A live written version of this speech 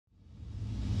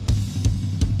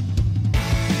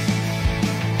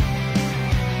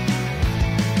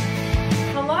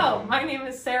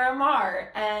RMR,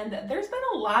 and there's been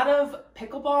a lot of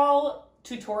pickleball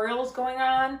tutorials going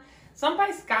on. Some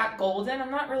by Scott Golden.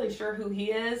 I'm not really sure who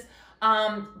he is,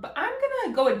 but I'm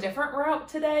gonna go a different route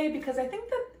today because I think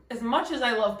that as much as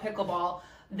I love pickleball,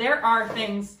 there are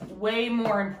things way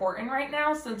more important right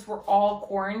now since we're all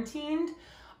quarantined,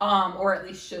 or at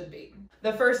least should be.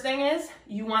 The first thing is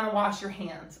you want to wash your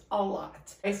hands a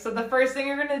lot. Okay, so the first thing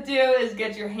you're going to do is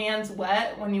get your hands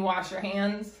wet when you wash your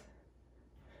hands.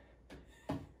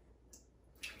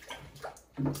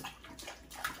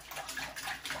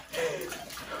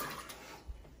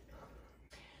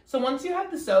 So once you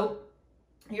have the soap,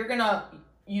 you're going to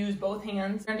use both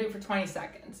hands. You're going to do it for 20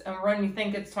 seconds. And when you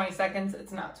think it's 20 seconds,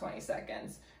 it's not 20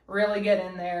 seconds. Really get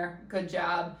in there. Good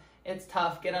job. It's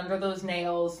tough. Get under those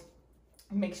nails.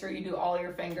 Make sure you do all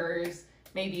your fingers,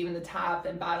 maybe even the top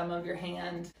and bottom of your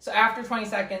hand. So after 20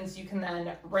 seconds, you can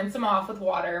then rinse them off with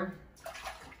water.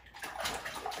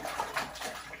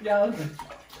 Yeah.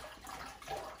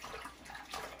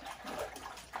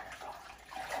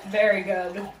 Very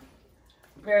good.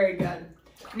 Very good.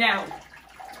 Now,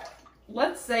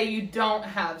 let's say you don't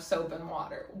have soap and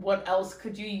water. What else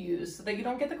could you use so that you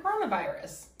don't get the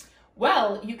coronavirus?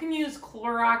 Well, you can use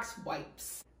Clorox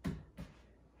wipes.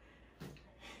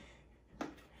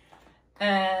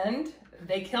 And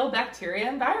they kill bacteria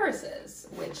and viruses,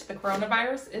 which the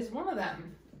coronavirus is one of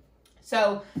them.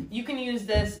 So you can use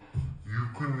this.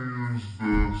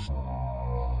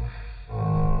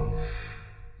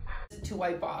 To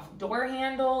wipe off door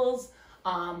handles.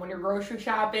 When you're grocery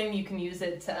shopping, you can use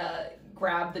it to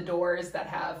grab the doors that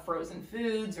have frozen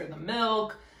foods or the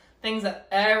milk, things that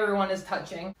everyone is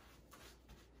touching.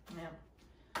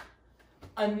 Yeah.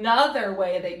 Another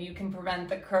way that you can prevent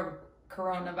the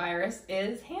coronavirus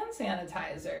is hand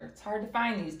sanitizer. It's hard to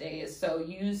find these days, so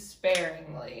use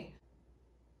sparingly.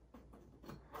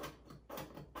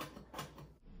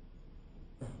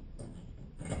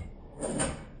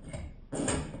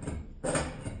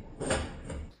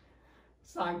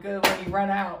 It's not good when you run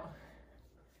out.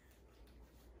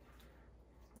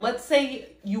 Let's say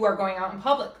you are going out in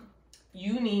public.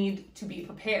 You need to be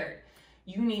prepared.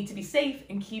 You need to be safe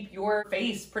and keep your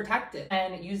face protected.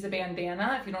 And use a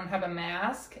bandana if you don't have a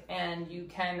mask, and you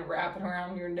can wrap it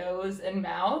around your nose and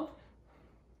mouth.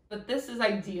 But this is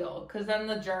ideal because then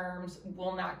the germs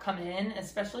will not come in,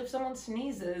 especially if someone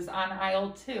sneezes on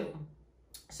aisle 2.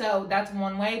 So that's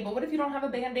one way. But what if you don't have a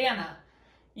bandana?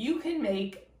 You can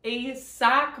make a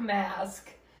sock mask.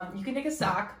 You can take a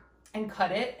sock and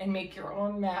cut it and make your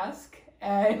own mask.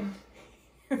 And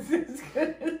it's as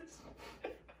good as...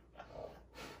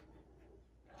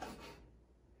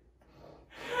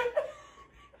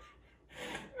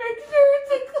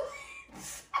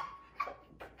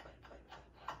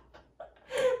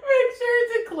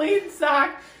 Clean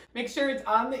sock. Make sure it's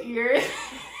on the ear.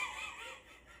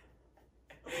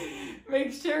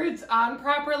 Make sure it's on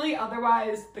properly,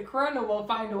 otherwise the corona will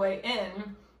find a way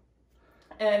in.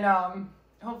 And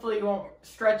hopefully you won't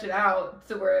stretch it out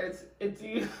to where it's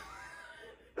you.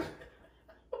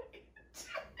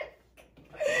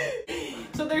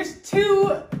 So there's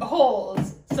 2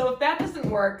 holes. So if that doesn't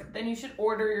work, then you should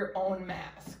order your own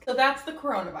mask. So that's the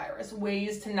coronavirus,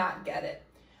 ways to not get it.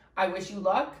 I wish you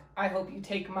luck. I hope you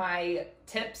take my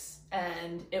tips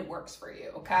and it works for you,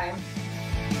 okay?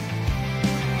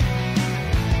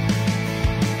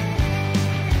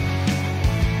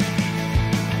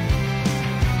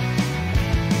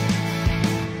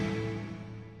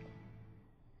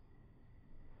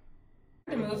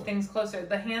 To move things closer,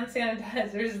 the hand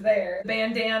sanitizer's there,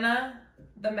 bandana,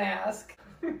 the mask.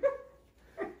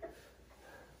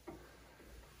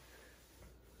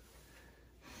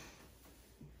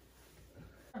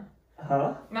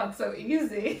 Huh? Not so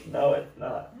easy. No, it's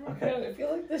not. Oh Okay. God, I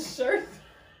feel like this shirt.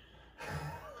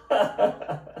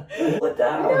 Pull it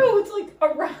down. No, it's like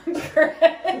around your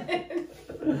head.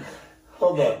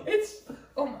 Hold on. It's,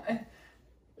 oh my.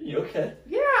 You okay?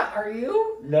 Yeah, are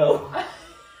you? No.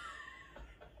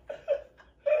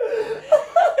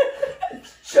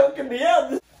 It's choking me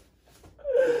out.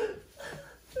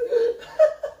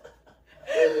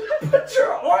 Put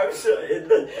your arms in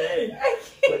the thing. I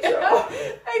can't. Put your arm.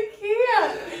 I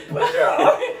can't. Put your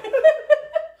arm.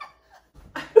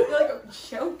 I feel like I'm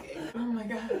choking. Oh my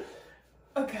God.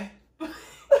 Okay.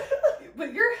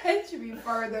 But your head should be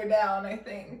farther down, I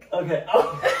think. Okay.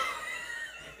 Oh.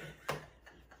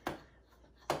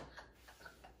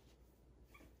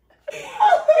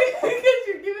 Because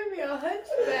you're giving me a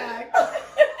hunchback. I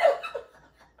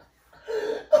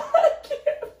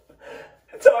can't.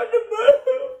 It's hard to move.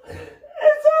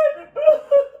 It's hard to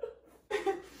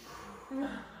move.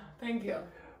 Thank you.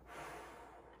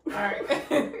 All right.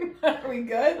 Are we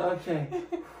good? Okay.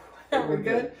 Are we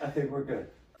good? I think we're good.